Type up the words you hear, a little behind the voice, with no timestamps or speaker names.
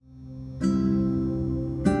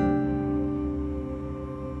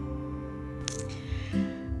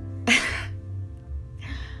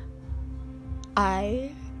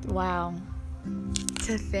Wow.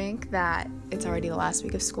 To think that it's already the last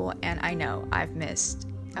week of school, and I know I've missed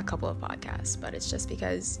a couple of podcasts, but it's just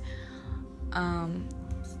because, oh,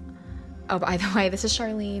 by the way, this is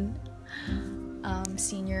Charlene,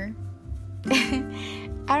 senior. I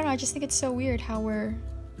don't know, I just think it's so weird how we're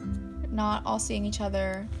not all seeing each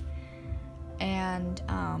other, and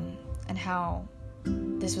how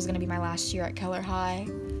this was gonna be my last year at Keller High,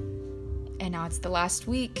 and now it's the last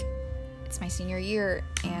week. It's my senior year,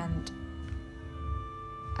 and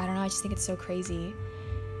I don't know, I just think it's so crazy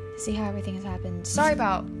to see how everything has happened. Sorry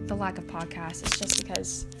about the lack of podcasts. It's just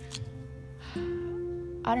because,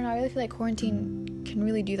 I don't know, I really feel like quarantine can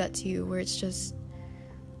really do that to you, where it's just,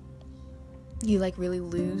 you, like, really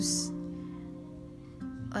lose,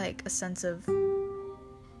 like, a sense of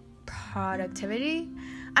productivity.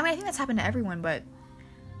 I mean, I think that's happened to everyone, but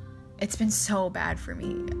it's been so bad for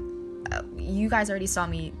me. You guys already saw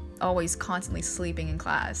me always constantly sleeping in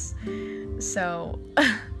class, so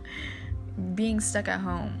being stuck at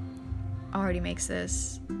home already makes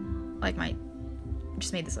this, like,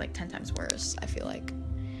 just made this, like, 10 times worse, I feel like.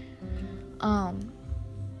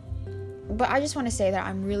 But I just want to say that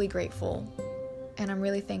I'm really grateful, and I'm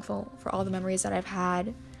really thankful for all the memories that I've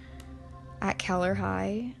had at Keller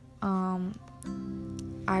High.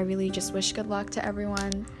 I really just wish good luck to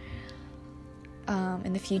everyone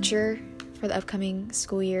in the future for the upcoming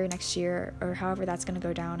school year next year, or however that's going to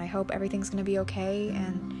go down. I hope everything's going to be okay,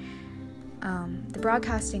 and the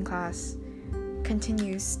broadcasting class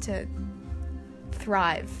continues to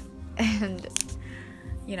thrive, and,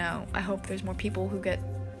 you know, I hope there's more people who get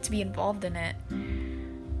to be involved in it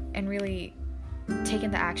and really take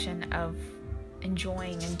into action of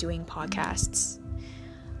enjoying and doing podcasts.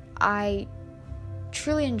 I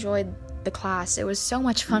truly enjoyed the class. It was so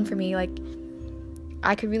much fun for me. Like,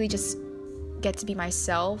 I could really just get to be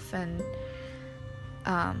myself, and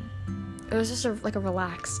it was just a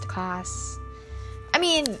relaxed class. I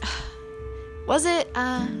mean, was it?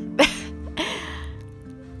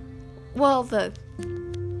 Well,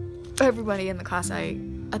 everybody in the class,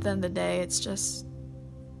 at the end of the day, it's just,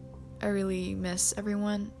 I really miss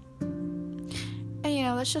everyone, and, you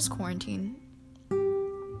know, that's just quarantine.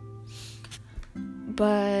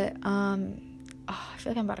 But I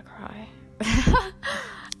feel like I'm about to cry.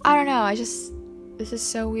 I don't know, this is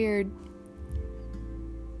so weird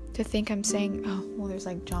to think I'm saying, oh, well, there's,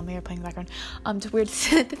 like, John Mayer playing in the background. It's weird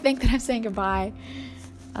to think that I'm saying goodbye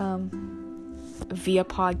via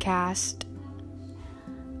podcast.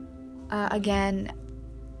 Again,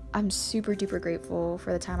 I'm super duper grateful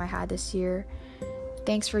for the time I had this year.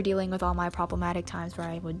 Thanks for dealing with all my problematic times where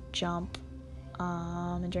I would jump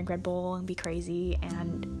and drink Red Bull and be crazy,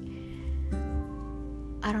 and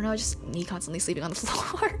I don't know, just me constantly sleeping on the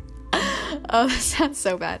floor. That sounds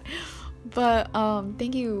so bad. But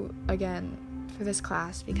thank you again for this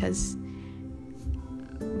class, because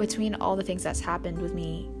between all the things that's happened with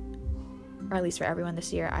me, or at least for everyone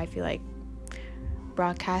this year, I feel like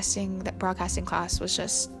broadcasting class was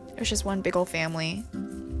just one big old family.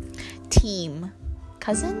 Team.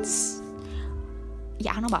 Cousins?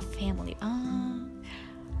 Yeah, I don't know about family. I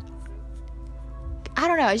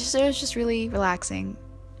don't know, it was just really relaxing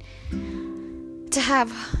to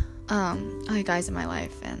have all you guys in my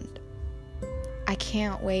life, and I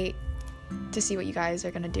can't wait to see what you guys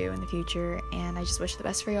are gonna do in the future, and I just wish the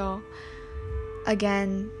best for y'all.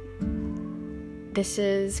 Again, this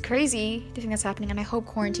is crazy, the thing that's happening, and I hope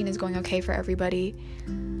quarantine is going okay for everybody.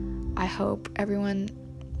 I hope everyone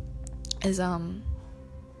is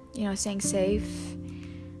staying safe,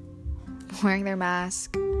 wearing their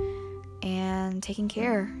mask, and taking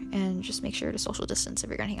care, and just make sure to social distance if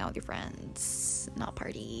you're gonna hang out with your friends, not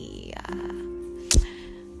party.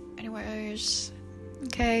 Anyways,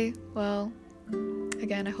 okay, well,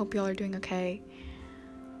 again, I hope y'all are doing okay.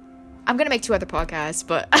 I'm gonna make 2 other podcasts,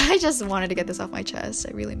 but I just wanted to get this off my chest.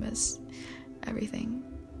 I really miss everything.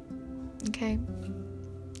 Okay,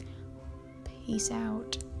 peace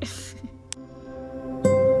out.